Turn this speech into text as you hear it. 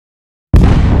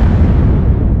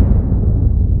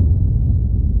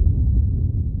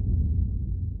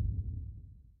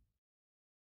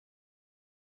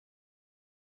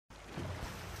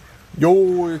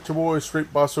Yo, it's your boy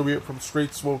Straight Boss over here from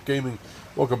Straight Smoke Gaming.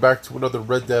 Welcome back to another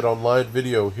Red Dead Online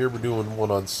video. Here we're doing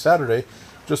one on Saturday,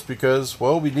 just because,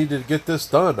 well, we needed to get this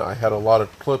done. I had a lot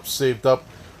of clips saved up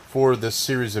for this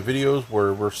series of videos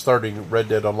where we're starting Red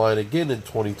Dead Online again in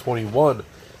 2021.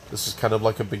 This is kind of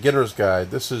like a beginner's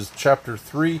guide. This is Chapter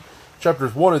 3.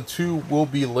 Chapters 1 and 2 will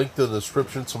be linked in the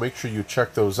description, so make sure you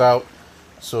check those out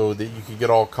so that you can get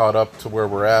all caught up to where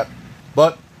we're at.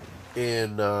 But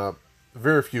in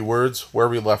very few words, where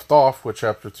we left off with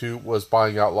Chapter 2 was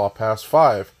buying Outlaw Pass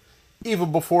 5.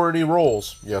 Even before any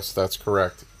rolls. Yes, that's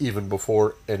correct. Even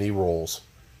before any rolls.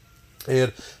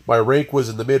 And my rank was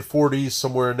in the mid-40s,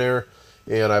 somewhere in there.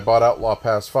 And I bought Outlaw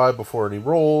Pass 5 before any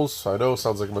rolls. I know,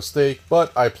 sounds like a mistake,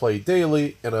 but I play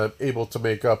daily, and I'm able to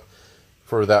make up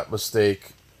for that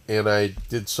mistake. And I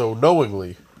did so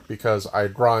knowingly, because I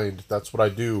grind. That's what I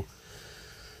do.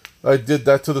 I did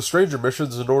that to the stranger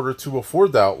missions in order to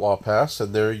afford the Outlaw Pass,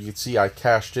 and there you can see I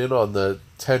cashed in on the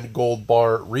 10 gold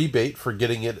bar rebate for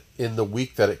getting it in the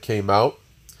week that it came out.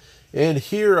 And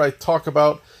here I talk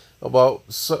about,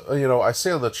 you know, I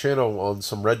say on the channel on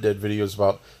some Red Dead videos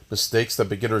about mistakes that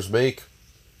beginners make.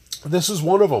 This is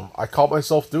one of them. I caught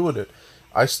myself doing it.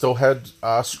 I still had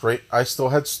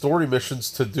story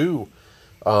missions to do,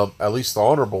 at least the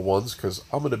honorable ones, because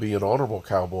I'm going to be an honorable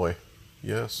cowboy.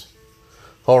 Yes.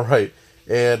 Alright,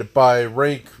 and by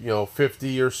rank,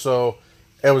 50 or so,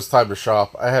 it was time to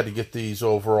shop. I had to get these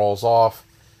overalls off.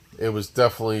 It was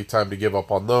definitely time to give up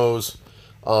on those.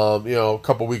 A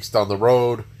couple weeks down the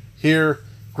road. Here,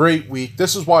 great week.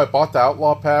 This is why I bought the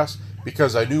Outlaw Pass,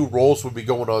 because I knew rolls would be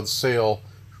going on sale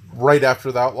right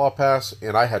after the Outlaw Pass,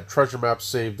 and I had treasure maps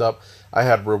saved up. I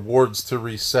had rewards to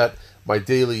reset. My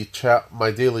daily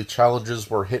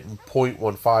challenges were hitting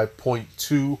 0.15,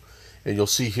 0.2. And you'll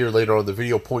see here later on in the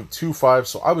video, 0.25.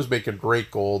 So I was making great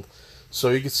gold. So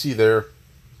you can see there,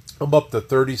 I'm up to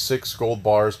 36 gold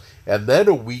bars. And then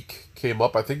a week came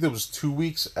up. I think it was 2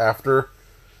 weeks after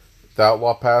the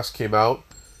Outlaw Pass came out.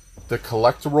 The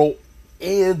Collector roll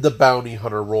and the Bounty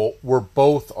Hunter roll were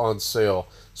both on sale.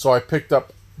 So I picked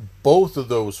up both of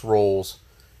those rolls.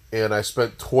 And I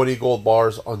spent 20 gold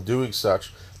bars on doing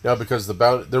such. Now, because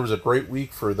there was a great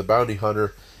week for the Bounty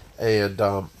Hunter. And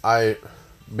I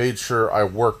made sure I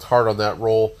worked hard on that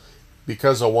roll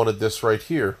because I wanted this right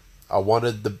here. I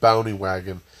wanted the bounty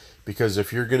wagon, because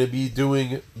if you're going to be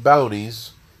doing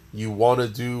bounties, you want to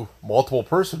do multiple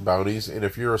person bounties, and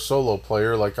if you're a solo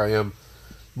player like I am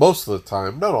most of the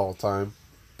time, not all the time,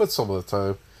 but some of the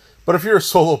time, but if you're a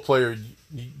solo player,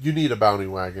 you need a bounty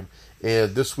wagon.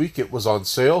 And this week it was on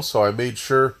sale, so I made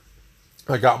sure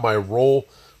I got my roll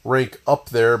rank up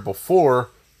there before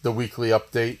the weekly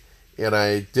update, and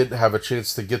I didn't have a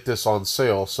chance to get this on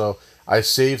sale, so I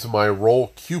saved my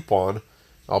roll coupon.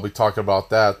 I'll be talking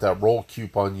about that roll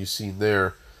coupon you've seen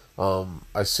there.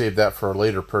 I saved that for a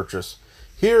later purchase.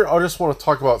 Here, I just want to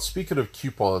talk about, speaking of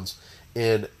coupons,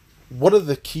 and one of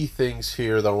the key things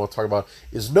here that I want to talk about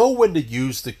is know when to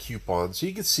use the coupons. So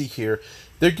you can see here,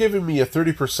 they're giving me a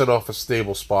 30% off a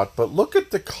stable spot, but look at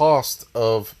the cost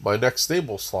of my next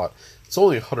stable slot. It's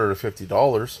only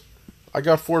 $150. I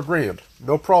got $4 grand.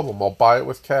 No problem. I'll buy it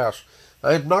with cash.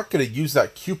 I am not going to use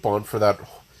that coupon for that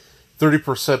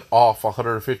 30% off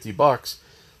 $150.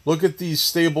 Look at these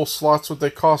stable slots, what they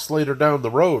cost later down the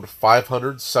road. $500,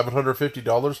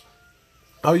 $750.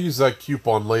 I'll use that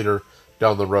coupon later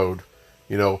down the road.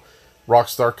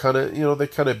 Rockstar kind of, they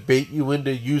kind of bait you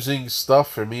into using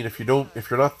stuff. I mean, if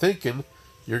you're not thinking,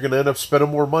 you're going to end up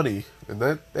spending more money. And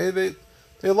that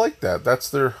they like that. That's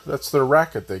their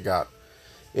racket they got.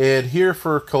 And here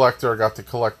for Collector, I got the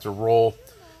Collector roll.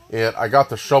 And I got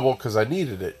the shovel because I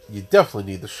needed it. You definitely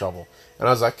need the shovel. And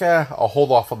I was like, I'll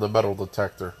hold off on the metal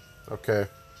detector. Okay.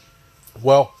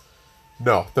 Well,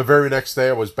 no. The very next day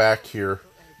I was back here.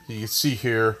 You can see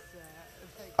here,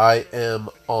 I'm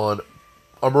earning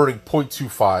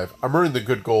 0.25. I'm earning the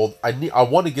good gold. I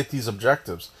want to get these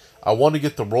objectives. I want to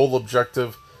get the roll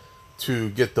objective to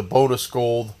get the bonus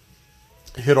gold.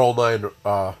 Hit all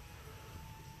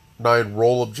 9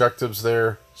 roll objectives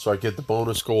there, so I get the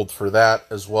bonus gold for that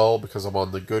as well, because I'm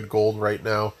on the good gold right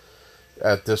now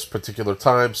at this particular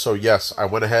time. So yes, I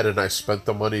went ahead and I spent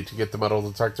the money to get the metal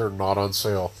detector, not on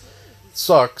sale. It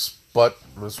sucks, but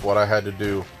it's what I had to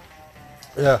do.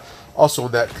 Yeah, also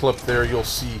in that clip there, you'll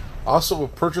see I also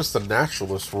purchased the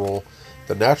Naturalist roll.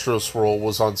 The Naturalist roll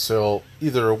was on sale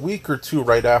either a week or two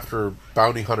right after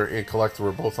Bounty Hunter and Collector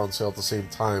were both on sale at the same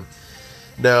time.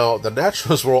 Now, the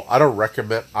Naturalist roll, I don't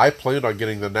recommend. I planned on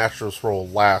getting the Naturalist roll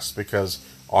last because,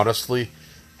 honestly,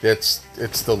 it's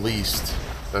the least.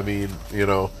 I mean,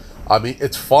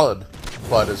 it's fun,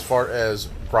 but as far as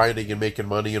grinding and making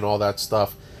money and all that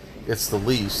stuff, it's the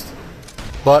least.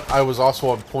 But I was also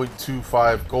on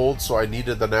 0.25 gold, so I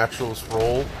needed the naturalist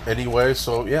roll anyway.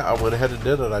 So yeah, I went ahead and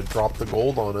did it. I dropped the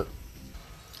gold on it.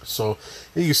 So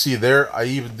you can see there, I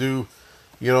even do,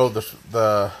 you know,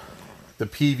 the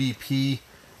PvP,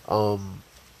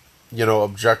 you know,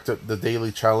 objective, the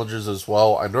daily challenges as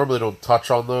well. I normally don't touch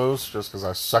on those just because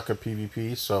I suck at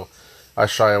PvP, so I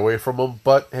shy away from them.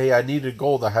 But hey, I needed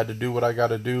gold. I had to do what I got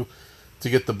to do to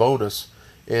get the bonus.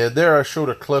 And there I showed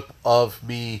a clip of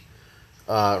me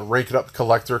ranking up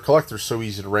collector. Collector's so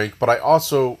easy to rank, but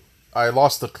I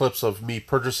lost the clips of me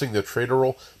purchasing the trader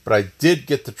roll, but I did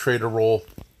get the trader roll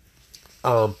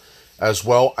as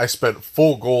well. I spent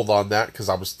full gold on that because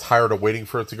I was tired of waiting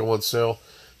for it to go on sale.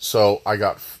 So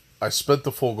I spent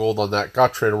the full gold on that,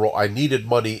 got trader roll. I needed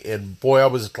money, and boy, I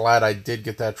was glad I did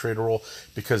get that trader roll,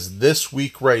 because this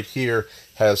week right here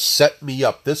has set me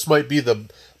up. This might be the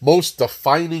most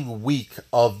defining week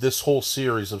of this whole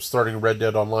series of starting Red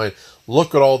Dead Online.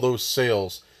 Look at all those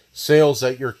sales. Sales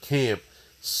at your camp.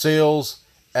 Sales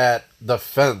at the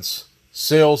fence.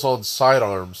 Sales on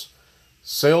sidearms.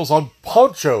 Sales on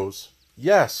ponchos.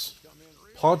 Yes,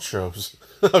 ponchos.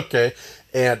 Okay.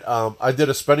 And I did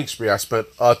a spending spree. I spent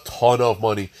a ton of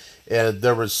money. And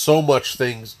there was so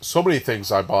many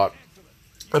things I bought.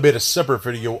 I made a separate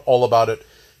video all about it,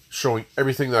 showing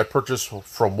everything that I purchased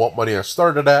from what money I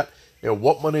started at and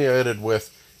what money I ended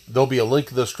with. There'll be a link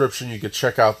in the description. You can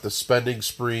check out the spending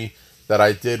spree that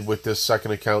I did with this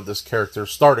second account, this character,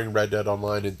 starting Red Dead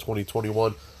Online in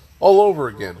 2021, all over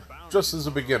again, just as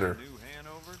a beginner.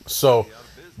 So,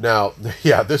 now,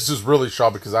 yeah, this is really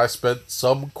shocking because I spent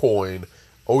some coin.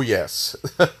 Oh, yes.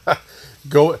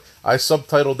 I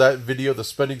subtitled that video, The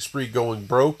Spending Spree Going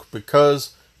Broke,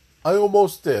 because I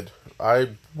almost did. I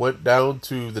went down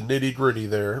to the nitty-gritty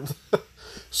there.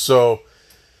 So,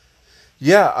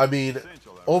 yeah, I mean,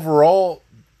 overall,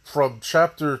 from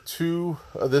Chapter 2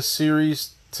 of this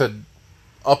series to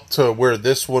up to where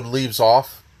this one leaves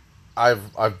off,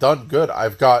 I've done good.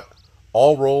 I've got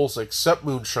all rolls except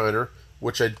Moonshiner,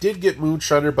 which I did get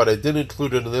Moonshiner, but I didn't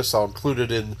include it in this. I'll include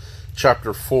it in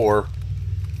Chapter 4.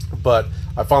 But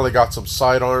I finally got some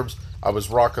sidearms. I was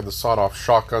rocking the sawed-off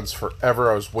shotguns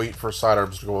forever. I was waiting for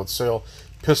sidearms to go on sale.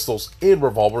 Pistols and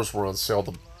revolvers were on sale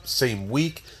the same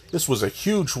week. This was a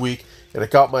huge week, and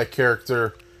it got my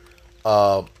character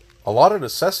a lot of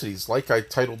necessities. Like I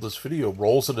titled this video,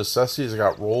 Rolls and Necessities. I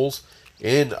got rolls,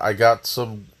 and I got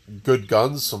some good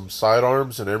guns, some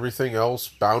sidearms, and everything else.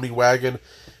 Bounty wagon,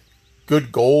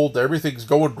 good gold. Everything's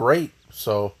going great.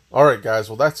 So, alright guys,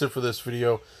 well that's it for this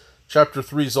video. Chapter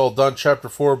 3 is all done. Chapter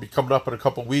 4 will be coming up in a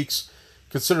couple weeks.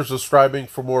 Consider subscribing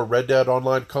for more Red Dead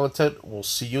Online content. We'll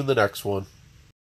see you in the next one.